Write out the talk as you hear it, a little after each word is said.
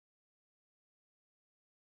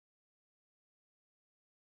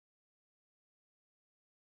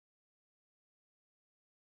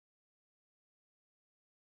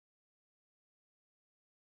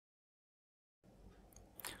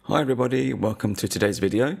Hi everybody, welcome to today's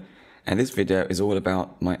video, and this video is all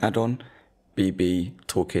about my add-on BB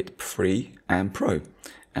TOOLKIT Pro and Pro,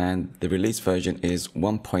 and the release version is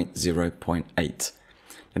 1.0.8.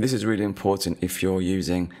 and this is really important if you're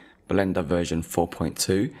using Blender version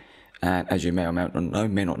 4.2, and as you may or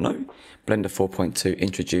may not know, Blender 4.2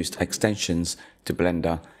 introduced extensions to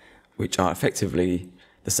Blender which are effectively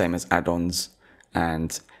the same as add-ons,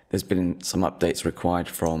 and there's been some updates required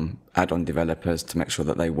from add-on developers to make sure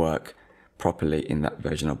that they work properly in that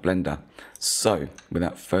version of Blender. So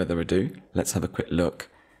without further ado, let's have a quick look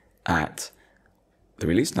at the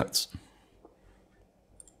release notes.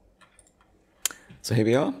 So here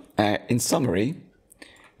we are. In summary,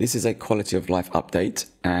 this is a quality of life update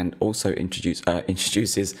and also introduces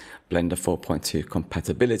Blender 4.2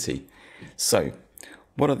 compatibility. So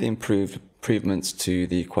what are the improvements to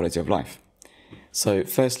the quality of life? So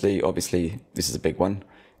firstly, obviously, this is a big one.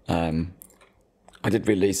 I did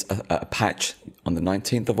release a patch on the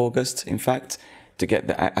 19th of August, in fact, to get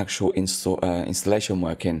the actual installation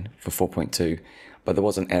working for 4.2, but there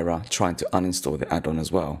was an error trying to uninstall the add-on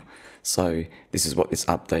as well. So this is what this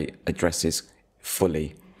update addresses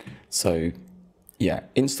fully. So yeah,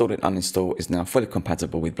 install and uninstall is now fully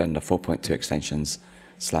compatible with Blender 4.2 extensions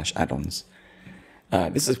 / add-ons.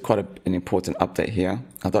 This is quite an important update here.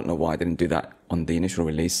 I don't know why I didn't do that on the initial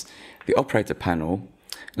release. The operator panel,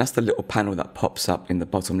 that's the little panel that pops up in the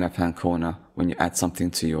bottom left hand corner when you add something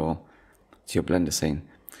to your Blender scene.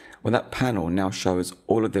 Well, that panel now shows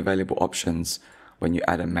all of the available options when you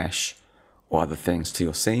add a mesh or other things to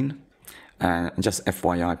your scene. And just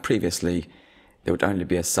FYI, previously there would only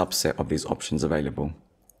be a subset of these options available.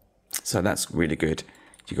 So that's really good.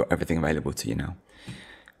 You've got everything available to you now.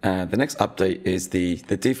 The next update is the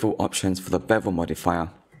default options for the bevel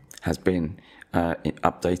modifier has been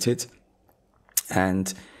updated,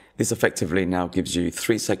 and this effectively now gives you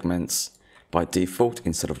 3 segments by default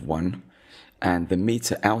instead of 1, and the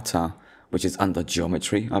meter outer, which is under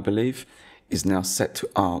geometry I believe, is now set to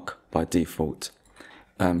arc by default.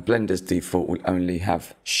 Blender's default will only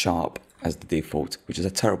have sharp as the default, which is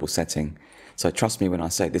a terrible setting, so trust me when I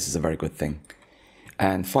say this is a very good thing.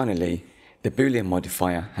 And finally, the Boolean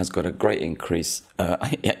modifier has got a great increase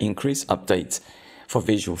update for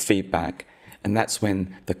visual feedback, and that's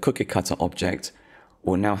when the cookie cutter object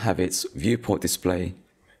will now have its viewport display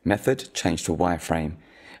method changed to wireframe,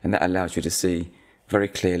 and that allows you to see very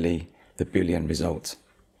clearly the Boolean result.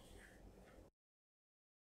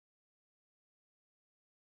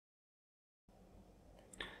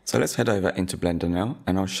 So let's head over into Blender now,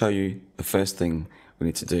 and I'll show you the first thing we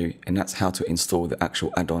need to do, and that's how to install the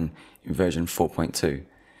actual add-on in version 4.2.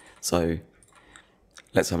 So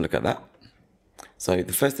let's have a look at that. So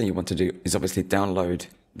the first thing you want to do is obviously download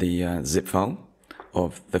the zip file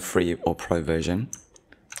of the free or pro version.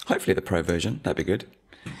 Hopefully the pro version, that'd be good.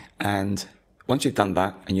 And once you've done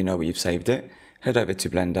that and you know where you've saved it, head over to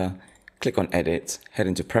Blender, click on Edit, head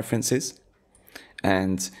into Preferences,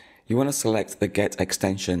 and you want to select the Get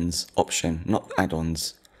Extensions option, not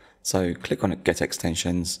add-ons. So click on Get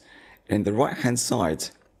Extensions. In the right hand side,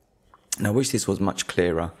 and I wish this was much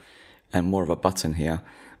clearer and more of a button here,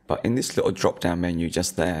 but in this little drop down menu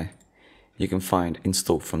just there, you can find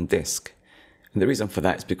Install from Disk. And the reason for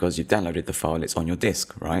that is because you've downloaded the file, it's on your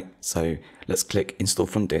disk, right? So let's click Install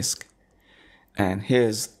from Disk. And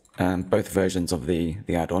here's both versions of the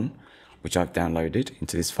add-on, which I've downloaded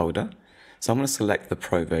into this folder. So I'm going to select the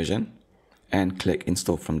Pro version and click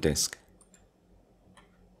Install from Disk.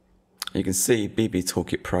 You can see BB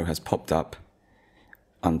TOOLKIT Pro has popped up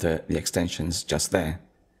under the extensions just there.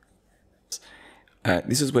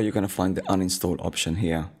 This is where you're going to find the uninstall option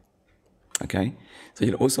here. Okay, so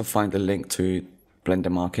you'll also find the link to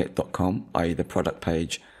blendermarket.com, i.e. the product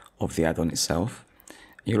page of the add-on itself.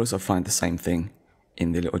 You'll also find the same thing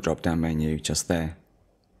in the little drop-down menu just there.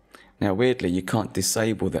 Now weirdly, you can't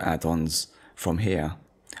disable the add-ons from here.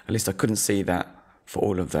 At least I couldn't see that for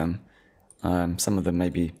all of them. Some of them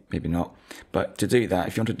maybe not. But to do that,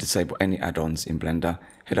 if you want to disable any add-ons in Blender,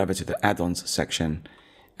 head over to the add-ons section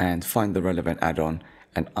and find the relevant add-on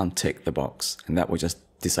and untick the box. And that will just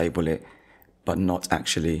disable it, but not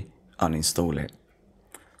actually uninstall it.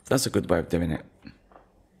 That's a good way of doing it.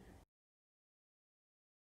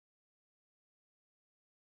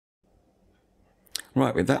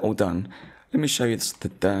 Right, with that all done, let me show you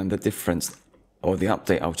the difference, or the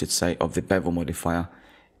update I should say, of the bevel modifier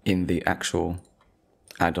in the actual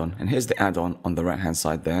add-on. And here's the add-on on the right hand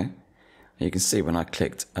side there. And you can see when I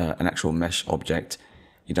clicked an actual mesh object,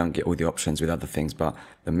 you don't get all the options with other things, but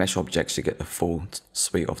the mesh objects, you get the full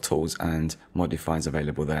suite of tools and modifiers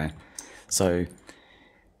available there. So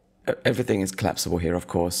everything is collapsible here, of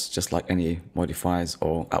course, just like any modifiers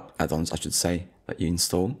or add-ons, I should say, that you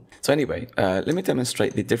install. So anyway, let me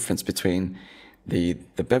demonstrate the difference between the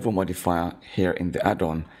bevel modifier here in the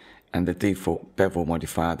add-on and the default bevel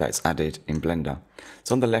modifier that's added in Blender.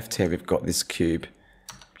 So on the left here, we've got this cube.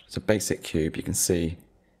 It's a basic cube. You can see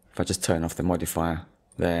if I just turn off the modifier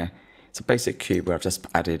there, it's a basic cube where I've just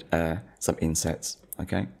added some insets,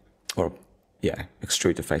 okay? Or, yeah,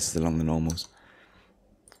 extruded faces along the normals.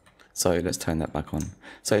 So let's turn that back on.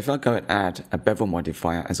 So if I go and add a bevel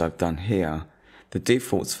modifier, as I've done here, the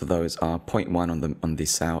defaults for those are 0.1 on the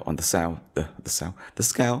scale,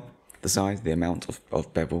 the size, the amount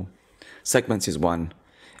of bevel. Segments is 1,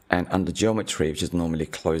 and under geometry, which is normally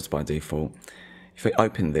closed by default, if we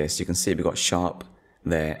open this, you can see we've got sharp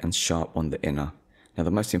there and sharp on the inner. Now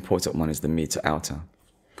the most important one is the meter outer,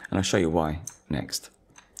 and I'll show you why next.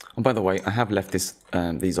 And by the way, I have left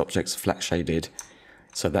these objects flat shaded,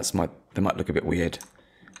 so they might look a bit weird,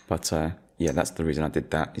 but yeah, that's the reason I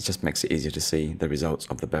did that. It just makes it easier to see the results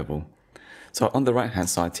of the bevel. So on the right hand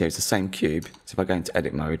side here is the same cube. So if I go into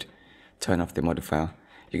edit mode, turn off the modifier,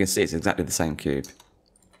 you can see it's exactly the same cube.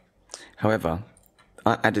 However,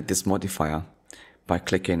 I added this modifier by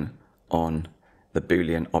clicking on the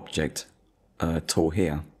Boolean object tool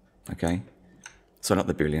here, okay? So not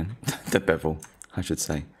the Boolean, the bevel, I should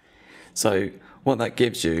say. So what that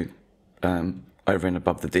gives you over and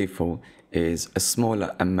above the default is a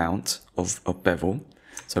smaller amount of bevel.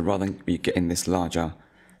 So rather than you getting this larger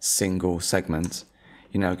single segment,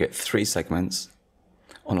 you now get 3 segments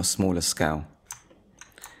on a smaller scale.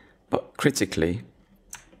 But critically,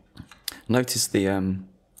 notice the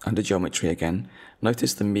under geometry again,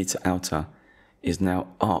 notice the meter outer is now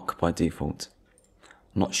arc by default,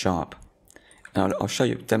 not sharp. Now I'll show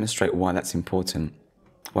you, demonstrate why that's important,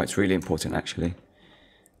 why it's really important actually,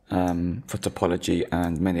 for topology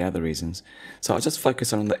and many other reasons. So I'll just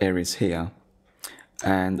focus on the areas here,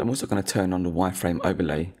 and I'm also going to turn on the wireframe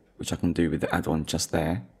overlay, which I can do with the add-on just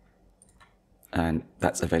there, and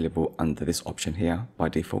that's available under this option here by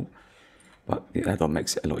default, but the add-on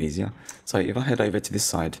makes it a lot easier. So if I head over to this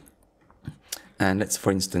side, and let's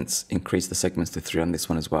for instance increase the segments to 3 on this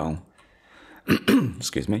one as well,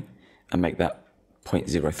 excuse me, and make that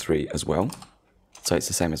 0.03 as well, so it's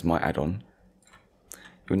the same as my add-on.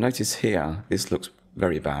 You'll notice here this looks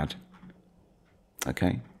very bad,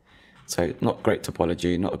 okay? So not great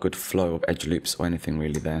topology, not a good flow of edge loops or anything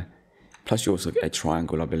really there. Plus you also get a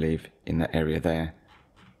triangle, I believe, in that area there.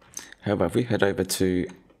 However, if we head over to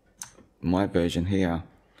my version here,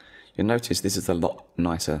 you'll notice this is a lot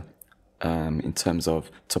nicer in terms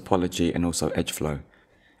of topology and also edge flow.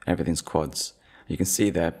 Everything's quads. You can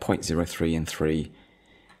see there 0.03 and 3,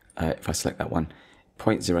 if I select that one,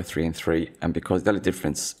 0.03 and 3, and because the only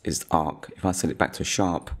difference is arc, if I set it back to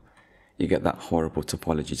sharp, you get that horrible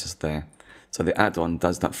topology just there. So the add-on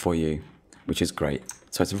does that for you, which is great.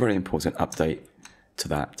 So it's a very important update to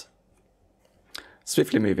that.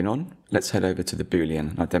 Swiftly moving on, let's head over to the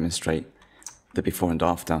Boolean and I'll demonstrate the before and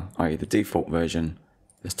after, i.e. the default version.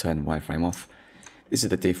 Let's turn wireframe off. This is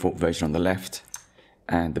the default version on the left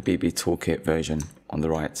and the BB Toolkit version on the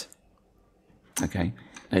right. Okay,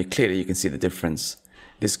 now clearly you can see the difference.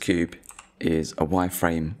 This cube is a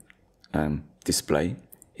wireframe display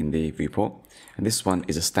in the viewport, and this one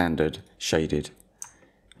is a standard shaded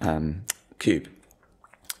cube.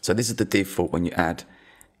 So this is the default when you add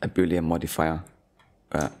a Boolean modifier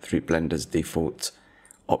through Blender's default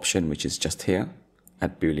option, which is just here,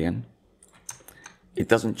 add Boolean. It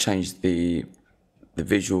doesn't change the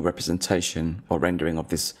visual representation or rendering of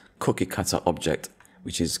this cookie cutter object,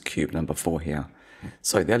 which is cube number 4 here.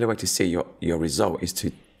 So the only way to see your result is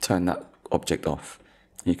to turn that object off.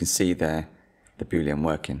 You can see there the Boolean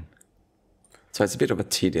working. So it's a bit of a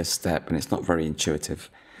tedious step and it's not very intuitive.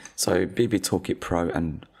 So BB Toolkit Pro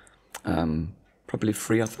and probably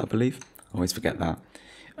free, I believe. I always forget that.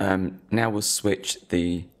 Now we'll switch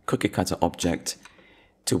the cookie cutter object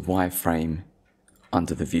to wireframe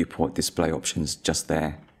under the viewport display options just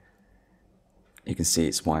there. You can see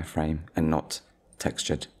it's wireframe and not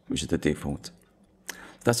textured, which is the default.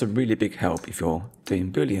 That's a really big help if you're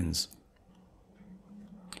doing Booleans.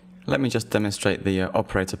 Let me just demonstrate the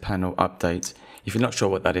operator panel update. If you're not sure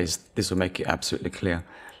what that is, this will make it absolutely clear.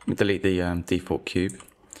 Let me delete the default cube.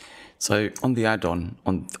 So on the add-on,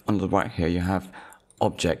 on the right here, you have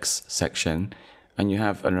objects section, and you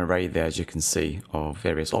have an array there, as you can see, of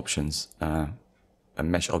various options,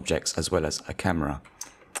 mesh objects as well as a camera.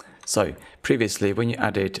 So previously, when you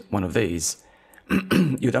added one of these,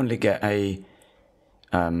 you'd only get a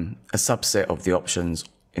subset of the options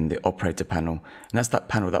in the operator panel, and that's that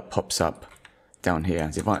panel that pops up down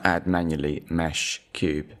here. So if I add manually mesh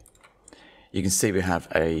cube, you can see we have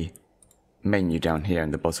a menu down here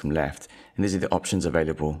in the bottom left, and these are the options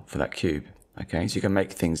available for that cube. Okay, so you can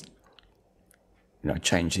make things,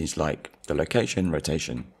 change these like the location,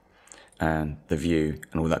 rotation, and the view,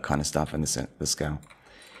 and all that kind of stuff, and the scale.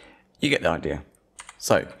 You get the idea.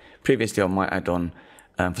 So previously on my add-on,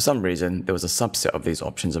 for some reason there was a subset of these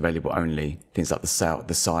options available only, things like the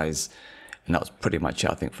size, and that was pretty much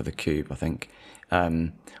it, I think, for the cube. I think.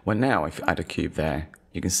 Well, now if you add a cube there,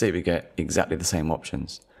 you can see we get exactly the same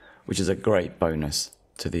options, which is a great bonus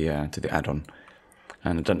to the add-on.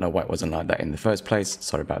 And I don't know why it wasn't like that in the first place.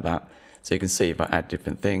 Sorry about that. So you can see if I add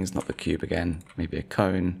different things, not the cube again, maybe a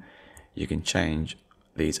cone, you can change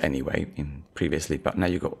these anyway in previously, but now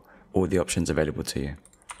you've got all the options available to you.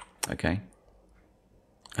 Okay.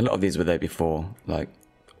 A lot of these were there before, like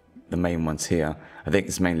the main ones here. I think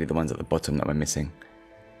it's mainly the ones at the bottom that we're missing.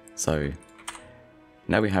 So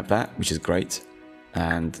now we have that, which is great.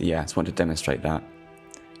 And yeah, I just want to demonstrate that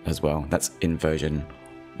as well. That's in version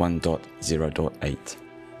 1.0.8.